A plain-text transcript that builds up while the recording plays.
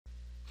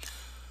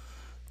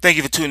Thank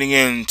you for tuning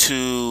in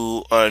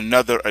to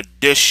another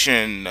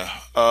edition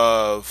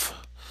of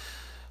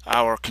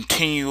our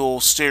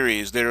continual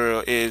series.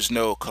 There is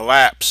no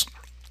collapse.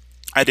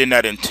 I did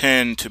not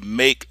intend to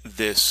make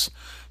this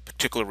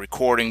particular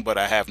recording, but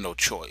I have no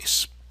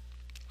choice.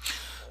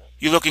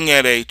 You're looking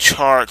at a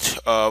chart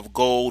of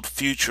gold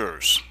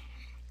futures.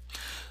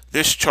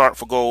 This chart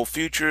for gold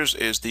futures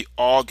is the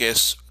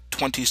August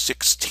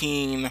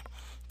 2016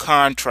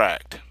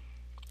 contract.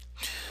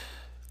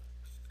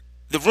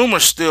 The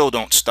rumors still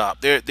don't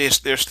stop.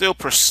 They're still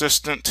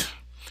persistent.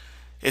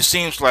 It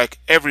seems like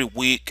every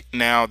week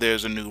now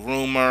there's a new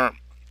rumor,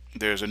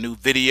 there's a new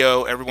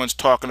video. Everyone's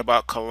talking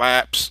about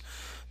collapse.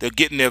 They're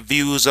getting their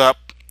views up.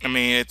 I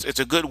mean, it's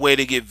a good way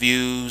to get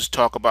views,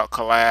 talk about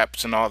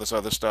collapse and all this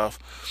other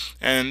stuff.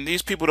 And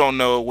these people don't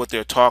know what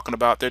they're talking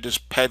about. They're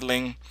just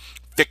peddling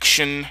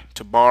fiction,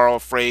 to borrow a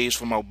phrase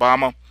from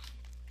Obama.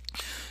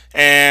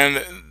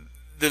 And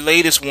the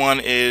latest one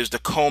is the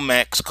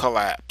Comex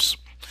collapse.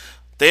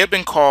 They have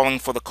been calling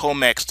for the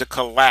Comex to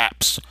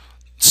collapse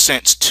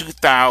since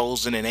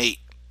 2008.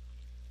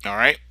 All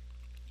right,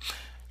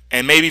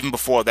 and maybe even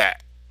before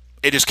that.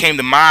 It just came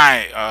to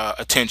my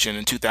attention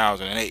in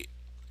 2008.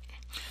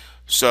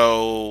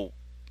 So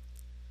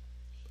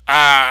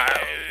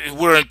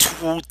we're in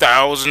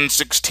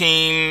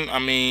 2016. I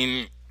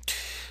mean,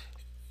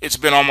 it's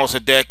been almost a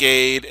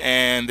decade,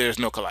 and there's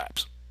no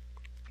collapse.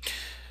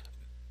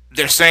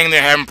 They're saying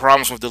they're having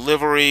problems with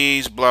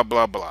deliveries. Blah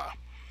blah blah.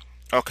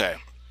 Okay.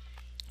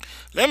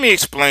 Let me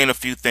explain a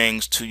few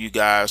things to you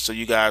guys so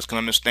you guys can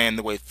understand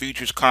the way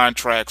futures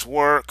contracts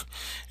work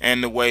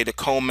and the way the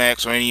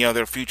Comex or any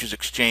other futures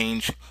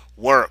exchange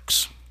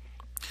works.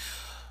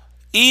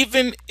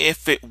 Even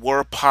if it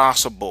were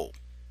possible,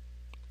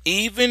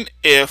 even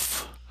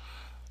if,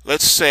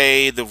 let's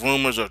say, the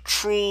rumors are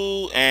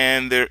true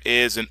and there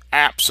is an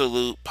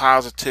absolute,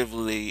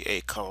 positively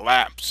a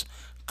collapse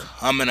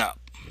coming up.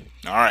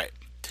 All right.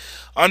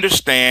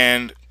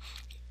 Understand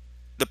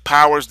the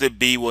powers that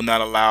be will not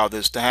allow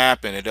this to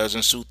happen. It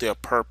doesn't suit their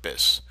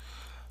purpose.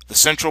 The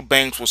central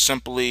banks will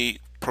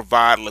simply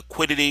provide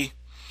liquidity,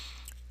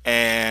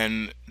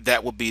 and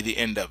that will be the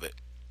end of it.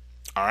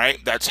 All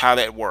right, that's how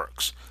that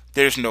works.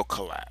 There's no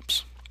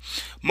collapse.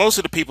 Most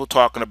of the people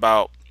talking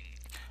about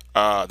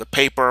the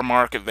paper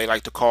market, they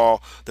like to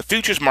call the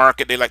futures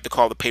market, they like to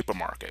call the paper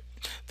market.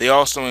 They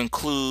also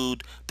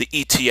include the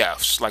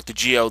ETFs like the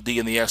GLD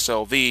and the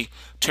SLV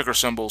ticker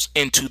symbols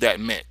into that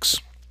mix.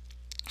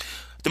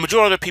 The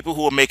majority of the people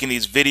who are making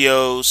these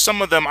videos,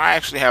 some of them I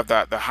actually have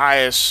the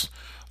highest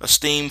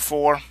esteem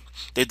for.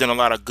 They've done a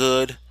lot of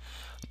good.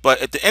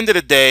 But at the end of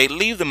the day,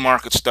 leave the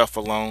market stuff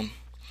alone.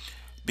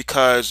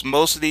 Because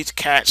most of these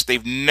cats,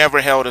 they've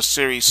never held a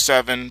Series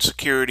 7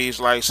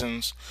 securities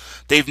license.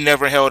 They've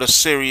never held a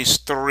Series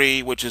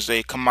 3, which is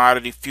a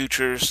commodity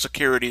futures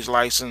securities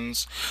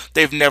license.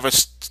 They've never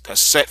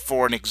set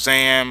for an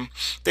exam.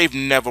 They've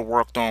never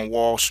worked on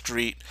Wall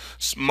Street.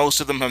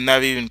 Most of them have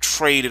never even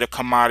traded a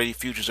commodity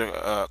futures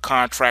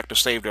contract to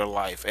save their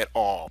life at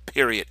all,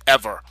 period,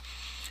 ever.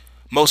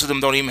 Most of them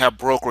don't even have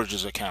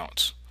brokerages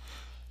accounts.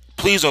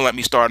 Please don't let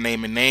me start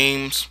naming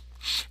names.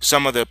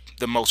 Some of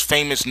the most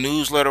famous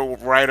newsletter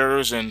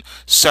writers and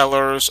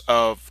sellers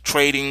of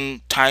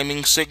trading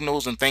timing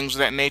signals and things of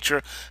that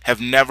nature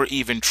have never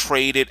even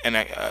traded in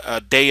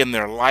a day in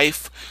their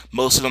life.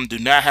 Most of them do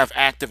not have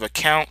active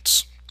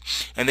accounts,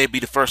 and they'd be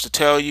the first to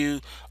tell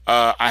you,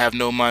 I have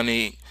no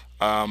money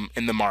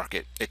in the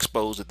market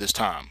exposed at this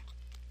time.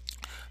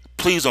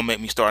 Please don't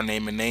make me start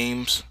naming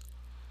names.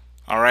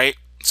 All right?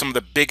 Some of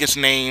the biggest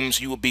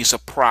names, you will be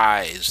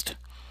surprised.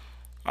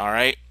 All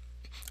right?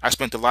 I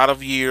spent a lot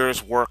of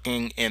years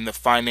working in the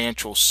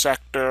financial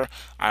sector.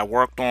 I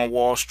worked on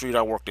Wall Street.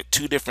 I worked at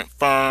two different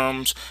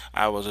firms.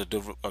 I was a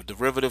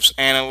derivatives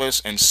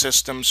analyst and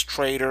systems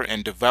trader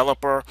and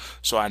developer,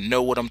 so I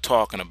know what I'm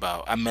talking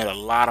about. I met a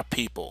lot of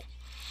people.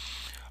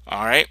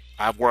 All right.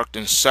 I've worked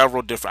in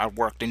several different. I've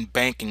worked in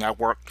banking. I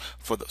worked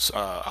for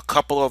a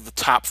couple of the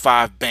top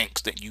 5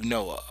 banks that you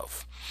know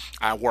of.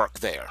 I worked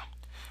there.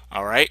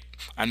 All right.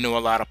 I knew a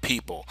lot of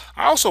people.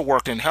 I also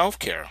worked in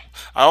healthcare.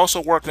 I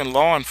also worked in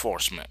law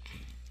enforcement.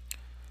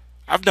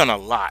 I've done a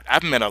lot.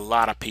 I've met a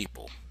lot of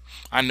people.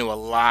 I know a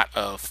lot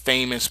of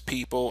famous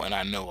people, and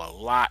I know a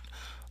lot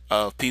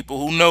of people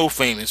who know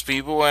famous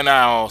people, and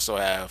I also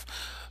have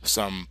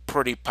some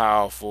pretty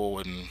powerful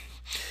and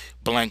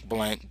blank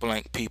blank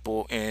blank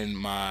people in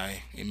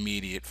my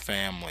immediate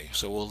family.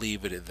 So we'll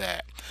leave it at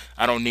that.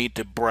 I don't need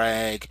to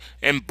brag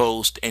and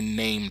boast and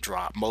name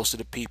drop. Most of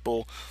the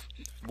people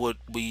would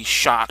be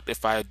shocked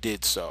if I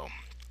did so,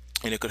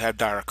 and it could have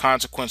dire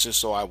consequences,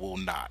 so I will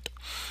not.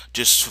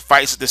 Just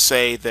suffice it to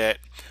say that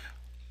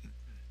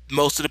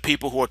most of the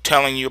people who are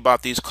telling you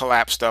about these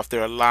collapse stuff,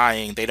 they're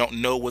lying. They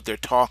don't know what they're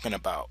talking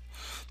about.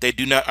 They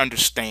do not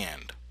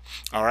understand.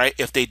 All right,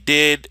 if they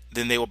did,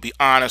 then they will be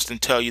honest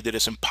and tell you that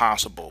it's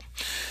impossible.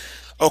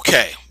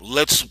 Okay,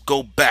 let's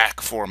go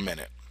back for a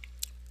minute.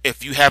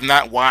 If you have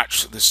not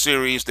watched the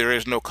series There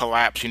Is No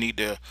Collapse, you need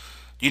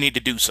to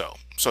do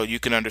so you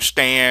can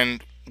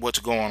understand what's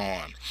going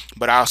on.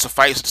 But I'll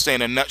suffice it to say,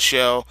 in a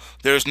nutshell,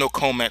 there's no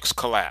Comex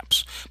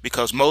collapse,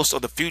 because most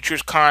of the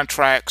futures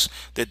contracts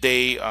that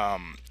they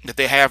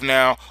have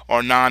now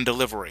are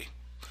non-delivery.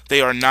 They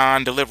are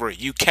non-delivery.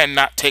 You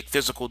cannot take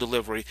physical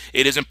delivery.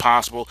 It is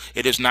impossible.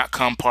 It has not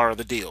come part of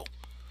the deal.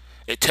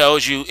 It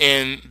tells you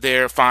in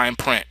their fine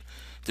print.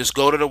 Just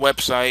go to the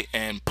website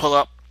and pull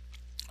up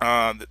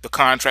the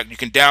contract. You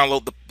can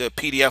download the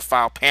PDF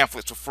file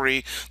pamphlets for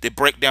free. They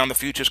break down the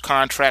futures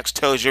contracts,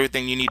 tells you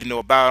everything you need to know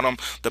about them,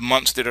 the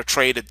months that are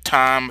traded, the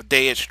time, the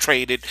day it's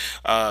traded,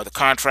 the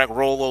contract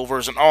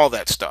rollovers, and all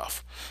that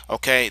stuff.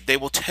 Okay, they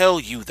will tell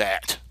you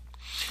that.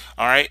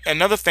 All right.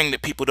 Another thing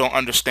that people don't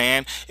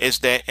understand is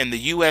that in the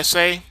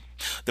USA,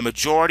 the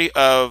majority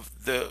of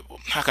the,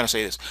 how can I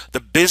say this, the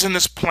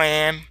business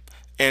plan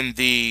in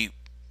the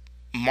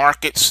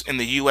markets in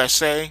the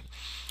USA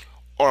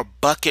are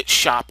bucket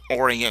shop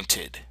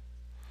oriented.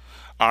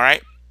 All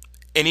right.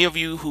 Any of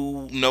you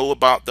who know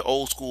about the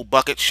old school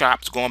bucket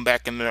shops going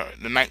back in the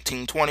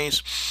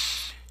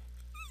 1920s,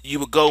 you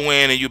would go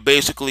in and you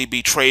basically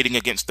be trading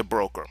against the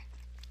broker.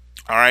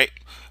 All right.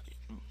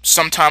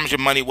 Sometimes your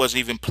money wasn't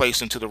even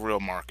placed into the real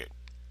market.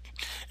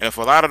 And for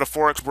a lot of the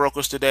forex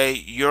brokers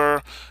today,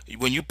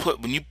 when you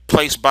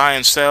place buy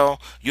and sell,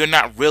 you're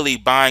not really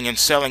buying and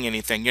selling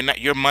anything.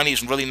 Your money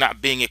is really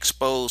not being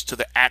exposed to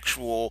the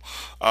actual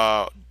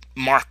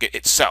market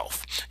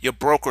itself. Your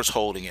broker's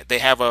holding it. They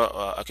have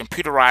a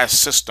computerized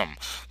system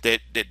that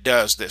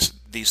does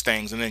these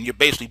things, and then you're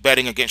basically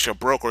betting against your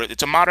broker.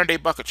 It's a modern day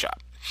bucket shop.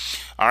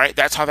 All right,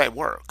 that's how that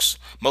works.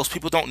 Most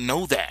people don't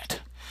know that.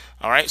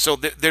 All right, so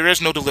there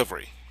is no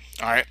delivery.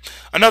 All right,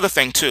 another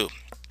thing too.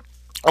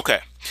 Okay,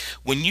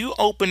 when you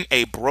open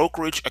a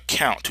brokerage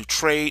account to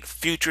trade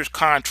futures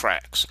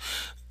contracts,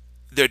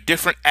 there are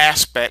different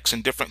aspects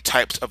and different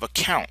types of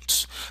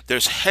accounts.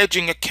 There's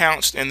hedging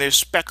accounts and there's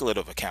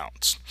speculative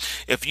accounts.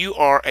 If you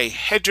are a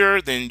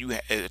hedger, then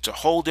it's a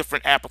whole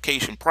different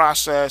application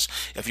process.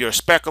 If you're a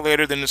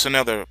speculator, then it's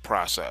another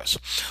process.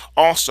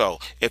 Also,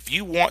 if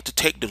you want to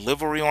take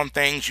delivery on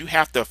things, you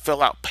have to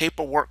fill out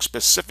paperwork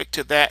specific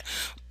to that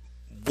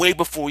way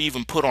before you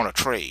even put on a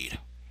trade.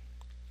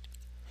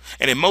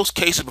 And in most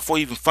cases, before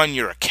you even fund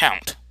your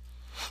account,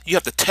 you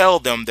have to tell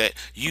them that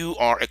you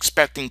are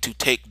expecting to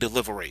take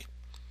delivery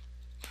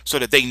so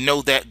that they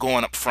know that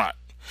going up front.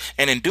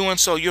 And in doing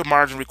so, your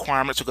margin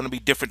requirements are going to be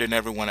different than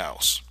everyone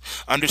else.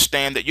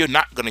 Understand that you're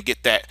not going to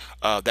get that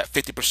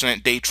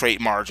 50% day trade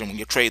margin when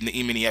you're trading the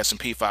emini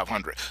S&P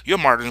 500. Your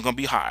margin is going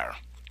to be higher.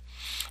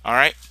 All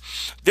right.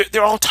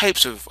 There are all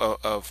types of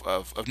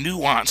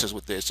nuances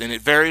with this, and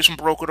it varies from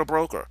broker to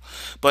broker.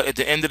 But at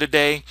the end of the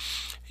day,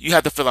 you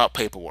have to fill out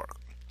paperwork.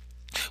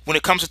 When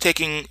it comes to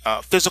taking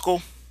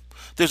physical,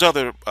 there's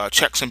other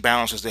checks and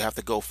balances they have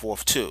to go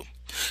forth too.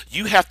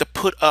 You have to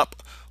put up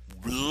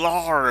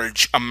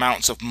large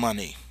amounts of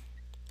money.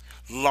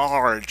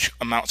 Large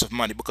amounts of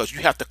money, because you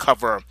have to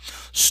cover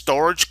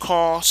storage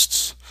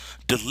costs,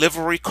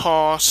 delivery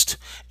cost,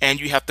 and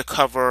you have to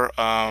cover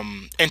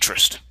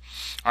interest.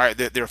 All right,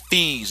 there are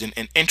fees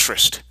and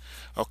interest,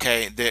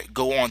 okay, that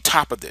go on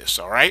top of this.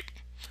 All right,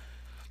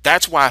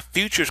 that's why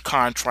futures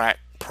contract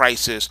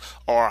prices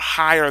are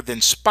higher than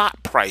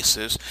spot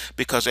prices,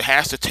 because it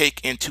has to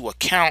take into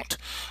account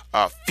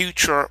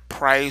future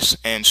price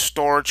and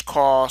storage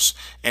costs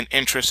and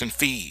interest and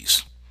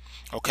fees.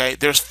 Okay,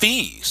 there's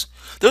fees.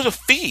 There's a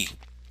fee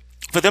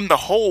for them to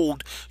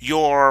hold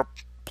your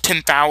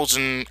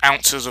 10,000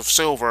 ounces of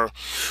silver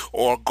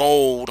or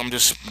gold. I'm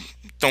just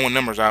throwing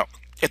numbers out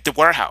at the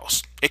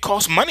warehouse. It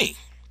costs money.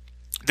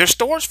 There's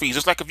storage fees.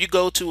 It's like if you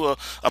go to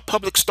a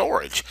public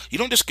storage, you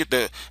don't just get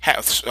to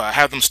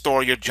have them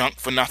store your junk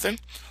for nothing.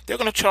 They're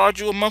going to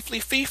charge you a monthly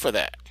fee for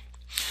that.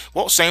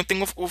 Well, same thing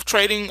with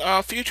trading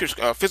futures,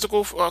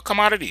 physical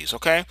commodities.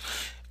 Okay,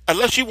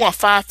 unless you want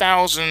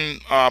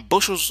 5,000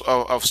 bushels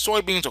of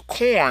soybeans or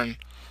corn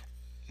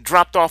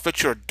dropped off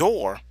at your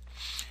door,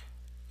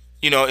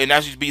 and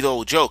that used to be the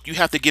old joke, you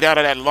have to get out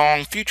of that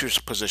long futures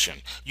position.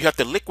 You have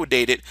to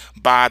liquidate it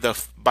by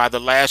the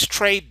last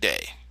trade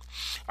day.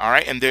 All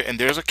right, and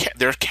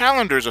there's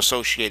calendars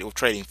associated with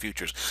trading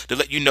futures to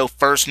let you know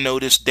first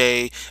notice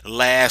day,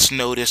 last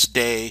notice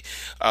day,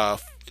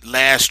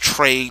 last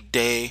trade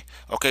day.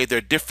 Okay, there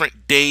are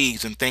different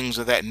days and things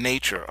of that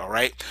nature. All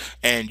right,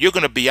 and you're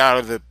going to be out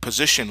of the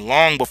position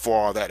long before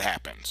all that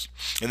happens.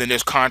 And then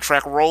there's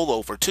contract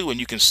rollover too,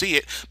 and you can see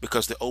it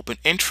because the open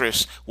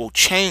interest will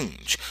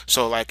change.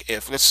 So like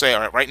if, let's say,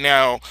 all right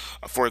now,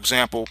 for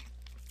example,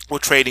 we're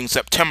trading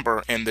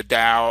September in the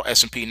Dow,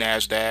 S&P,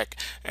 NASDAQ,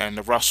 and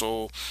the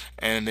Russell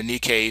and the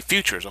Nikkei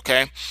futures,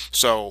 okay?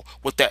 So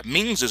what that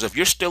means is if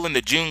you're still in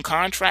the June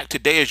contract,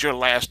 today is your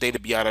last day to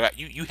be out of that.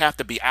 You have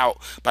to be out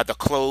by the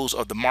close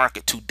of the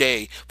market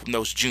today from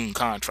those June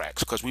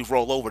contracts, because we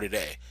roll over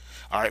today.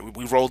 All right,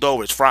 we rolled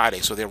over. It's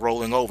Friday, so they're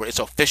rolling over. It's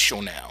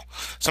official now.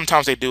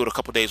 Sometimes they do it a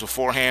couple days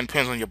beforehand,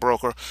 depends on your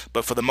broker,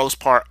 but for the most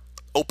part,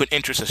 open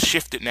interest has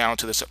shifted now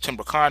to the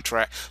September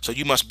contract, so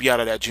you must be out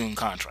of that June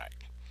contract.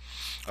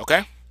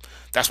 Okay,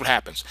 that's what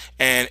happens.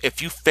 And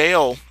if you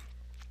fail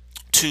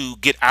to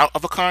get out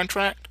of a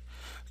contract,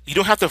 You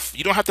don't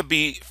have to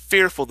be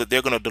fearful that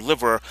they're going to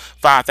deliver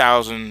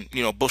 5,000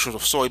 bushels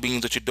of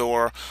soybeans at your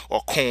door,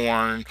 or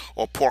corn,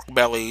 or pork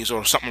bellies,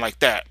 or something like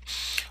that.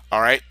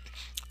 All right.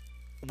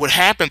 What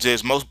happens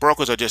is most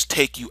brokers are just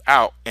take you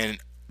out, and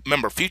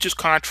remember, futures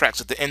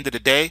contracts at the end of the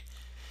day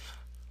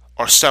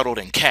are settled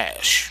in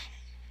cash.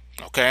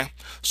 Okay,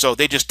 so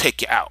they just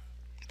take you out.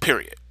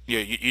 Period.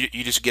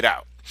 You just get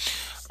out.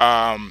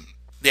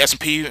 The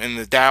S&P and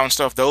the Dow and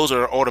stuff, those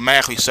are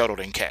automatically settled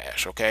in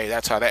cash. Okay,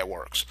 that's how that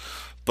works.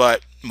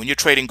 But when you're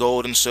trading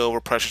gold and silver,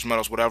 precious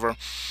metals, whatever,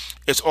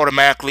 it's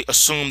automatically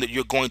assumed that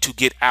you're going to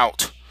get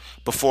out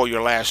before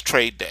your last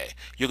trade day.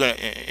 You're gonna,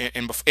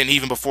 and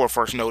even before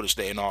first notice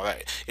day and all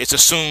that. It's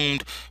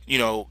assumed,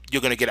 you're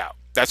gonna get out.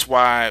 That's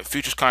why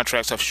futures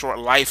contracts have short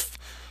life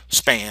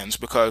spans,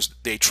 because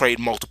they trade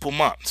multiple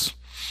months.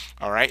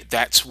 All right,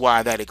 that's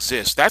why that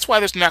exists. That's why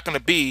there's not going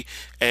to be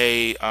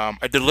a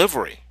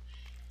delivery.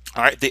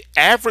 All right, the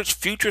average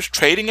futures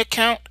trading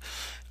account,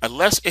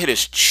 unless it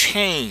has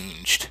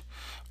changed,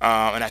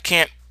 and I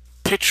can't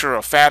picture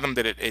or fathom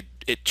that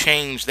it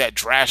changed that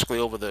drastically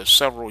over the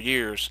several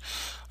years.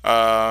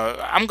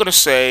 I'm going to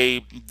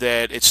say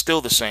that it's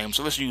still the same.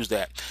 So let's use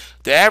that.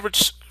 The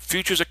average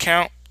futures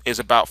account is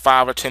about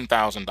 $5,000 or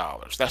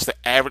 $10,000. That's the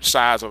average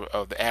size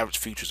of the average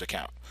futures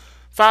account.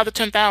 5 to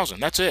 10,000.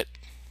 That's it.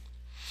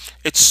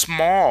 It's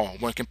small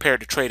when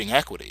compared to trading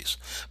equities,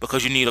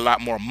 because you need a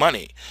lot more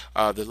money.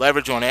 The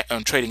leverage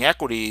on trading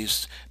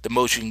equities, the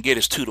most you can get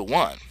is 2 to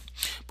 1.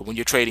 But when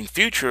you're trading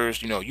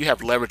futures, you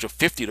have leverage of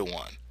 50 to 1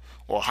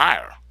 or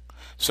higher.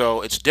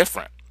 So it's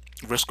different.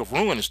 Risk of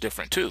ruin is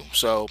different too.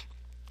 So,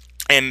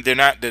 and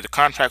the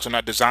contracts are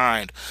not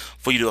designed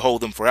for you to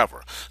hold them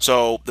forever.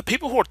 So the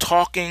people who are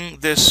talking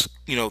this,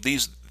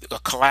 these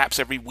collapse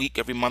every week,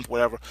 every month,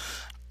 whatever,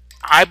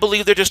 I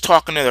believe they're just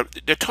talking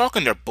they're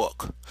talking their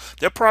book.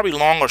 They're probably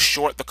long or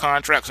short the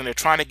contracts, and they're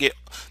trying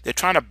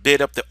to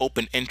bid up the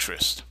open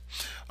interest.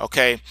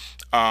 Okay,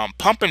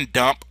 pump and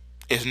dump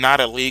is not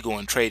illegal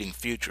in trading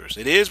futures.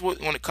 It is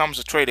when it comes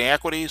to trading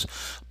equities,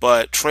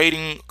 but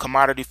trading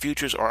commodity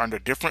futures are under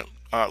different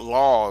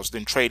laws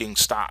than trading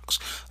stocks.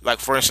 Like,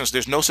 for instance,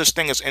 there's no such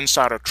thing as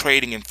insider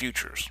trading in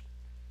futures.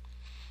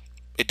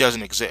 It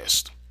doesn't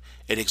exist.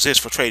 It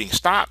exists for trading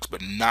stocks,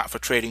 but not for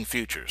trading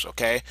futures.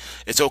 Okay,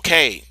 it's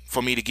okay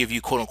for me to give you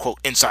quote unquote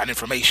inside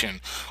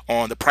information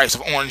on the price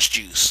of orange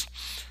juice.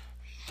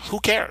 Who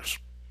cares?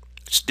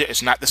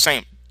 It's not the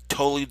same.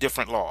 Totally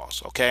different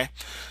laws. Okay,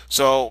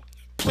 so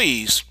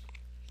please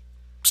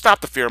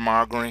stop the fear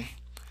mongering.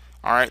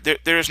 All right,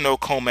 there is no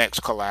Comex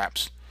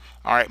collapse.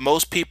 All right,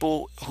 most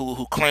people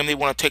who claim they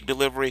want to take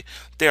delivery,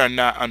 they are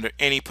not under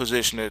any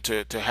position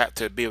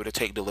to be able to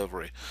take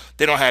delivery.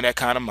 They don't have that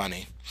kind of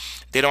money.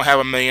 They don't have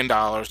 $1 million.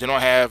 They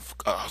don't have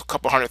a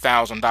couple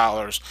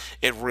 $100,000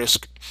 at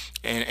risk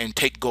and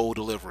take gold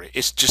delivery.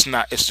 It's just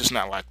not. It's just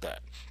not like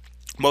that.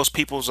 Most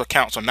people's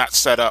accounts are not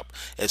set up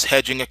as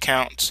hedging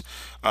accounts.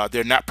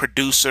 They're not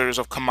producers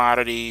of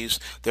commodities.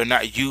 They're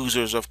not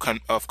users of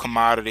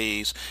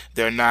commodities.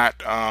 They're not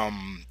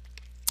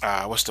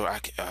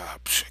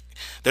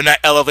they're not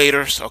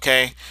elevators.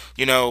 Okay,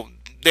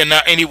 they're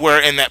not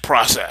anywhere in that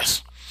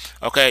process.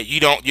 Okay,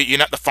 you're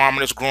not the farmer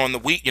that's growing the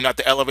wheat. You're not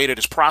the elevator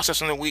that's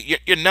processing the wheat.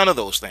 You're none of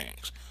those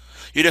things.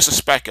 You're just a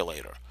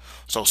speculator.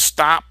 So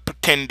stop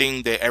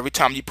pretending that every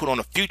time you put on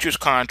a futures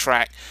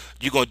contract,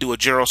 you're going to do a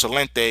Gero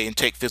Salente and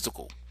take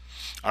physical.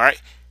 All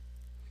right,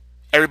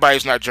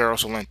 everybody's not Gero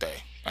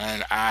Salente,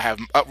 and I have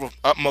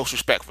utmost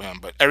respect for him,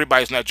 but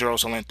everybody's not Gero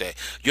Salente.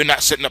 You're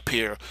not sitting up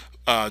here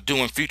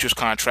doing futures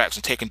contracts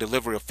and taking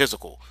delivery of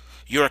physical.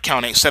 Your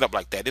account ain't set up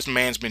like that. This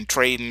man's been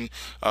trading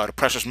the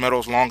precious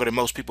metals longer than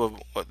most people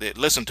that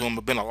listen to him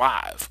have been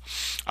alive.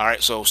 All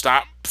right, so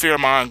stop fear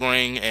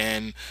mongering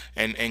and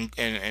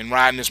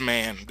riding this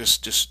man.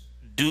 Just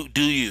do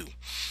you.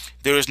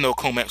 There is no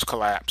Comex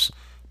collapse.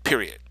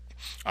 Period.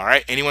 All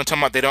right. Anyone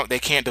talking about they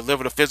can't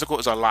deliver the physical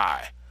is a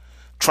lie.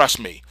 Trust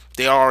me.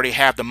 They already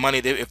have the money.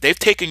 If they've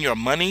taken your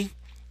money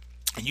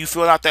and you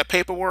fill out that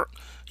paperwork,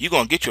 you're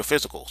gonna get your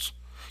physicals.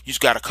 You just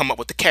got to come up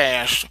with the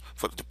cash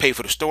to pay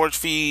for the storage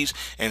fees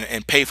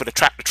and pay for the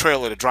tractor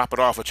trailer to drop it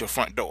off at your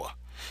front door.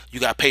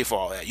 You got to pay for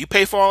all that. You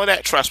pay for all of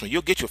that, trust me,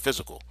 you'll get your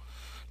physical.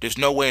 There's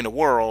no way in the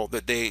world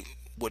that they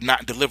would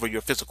not deliver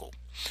your physical.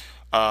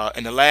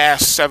 In the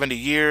last 70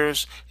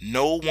 years,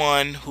 no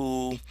one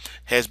who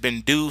has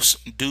been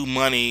due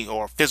money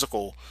or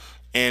physical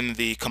in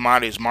the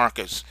commodities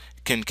markets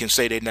can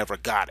say they never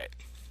got it.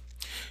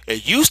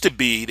 It used to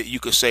be that you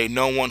could say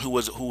no one who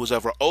was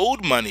ever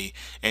owed money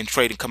in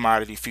trading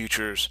commodity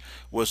futures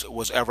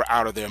was ever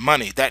out of their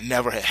money. That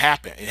never had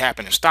happened. It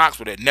happened in stocks,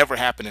 but it never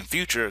happened in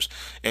futures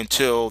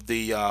until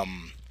the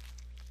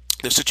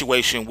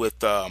situation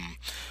with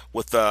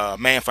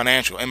Man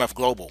Financial, MF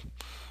Global.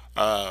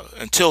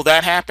 Until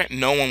that happened,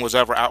 no one was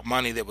ever out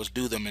money that was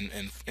due them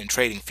in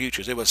trading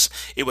futures. It was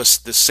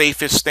the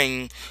safest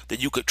thing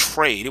that you could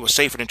trade. It was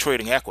safer than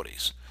trading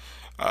equities.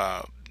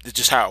 It's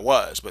just how it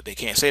was, but they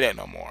can't say that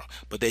no more.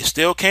 But they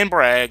still can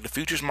brag. The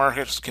futures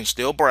markets can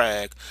still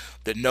brag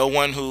that no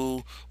one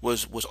who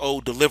was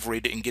owed delivery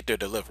didn't get their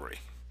delivery.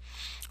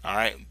 All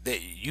right,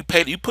 you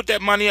put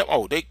that money up.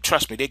 Oh, they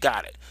trust me, they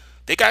got it.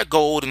 They got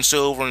gold and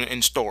silver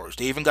in storage.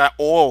 They even got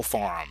oil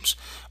farms.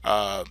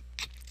 I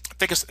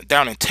think it's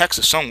down in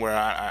Texas somewhere.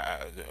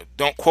 I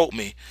don't quote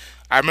me.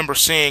 I remember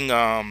seeing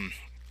the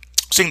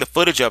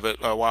footage of it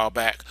a while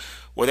back,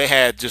 where they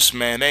had just,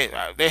 man,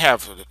 they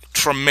have a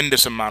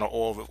tremendous amount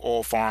of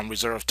oil farm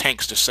reserve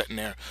tanks just sitting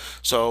there.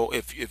 So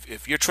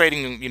if you're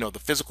trading, the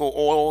physical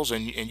oils,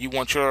 and you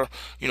want your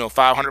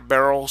 500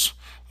 barrels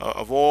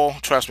of oil,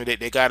 trust me,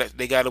 they got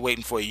it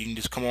waiting for you. You can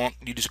just come on.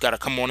 You just got to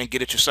come on and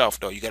get it yourself,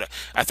 though.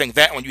 I think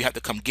that one you have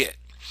to come get.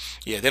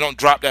 Yeah, they don't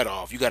drop that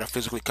off. You got to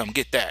physically come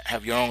get that.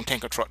 Have your own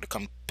tanker truck to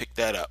come pick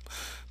that up.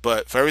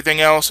 But for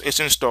everything else, it's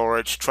in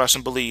storage. Trust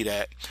and believe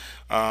that.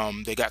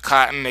 They got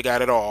cotton. They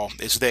got it all.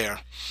 It's there.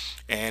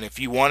 And if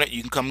you want it,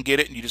 you can come get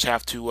it. You just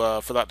have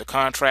to fill out the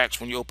contracts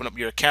when you open up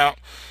your account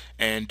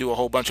and do a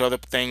whole bunch of other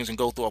things and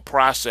go through a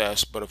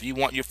process. But if you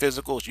want your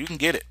physicals, you can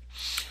get it.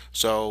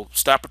 So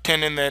stop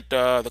pretending that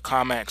the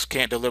Comex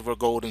can't deliver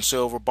gold and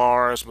silver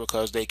bars,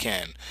 because they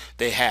can.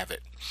 They have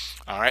it.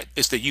 All right.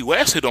 It's the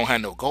U.S. who don't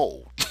have no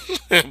gold,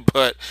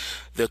 but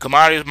the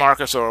commodities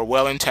markets are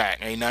well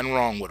intact. Ain't nothing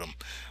wrong with them.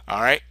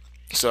 All right.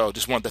 So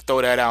just wanted to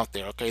throw that out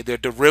there. Okay. They're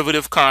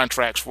derivative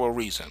contracts for a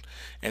reason,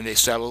 and they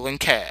settle in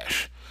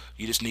cash.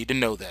 You just need to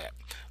know that.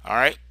 All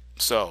right.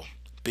 So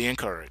be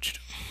encouraged.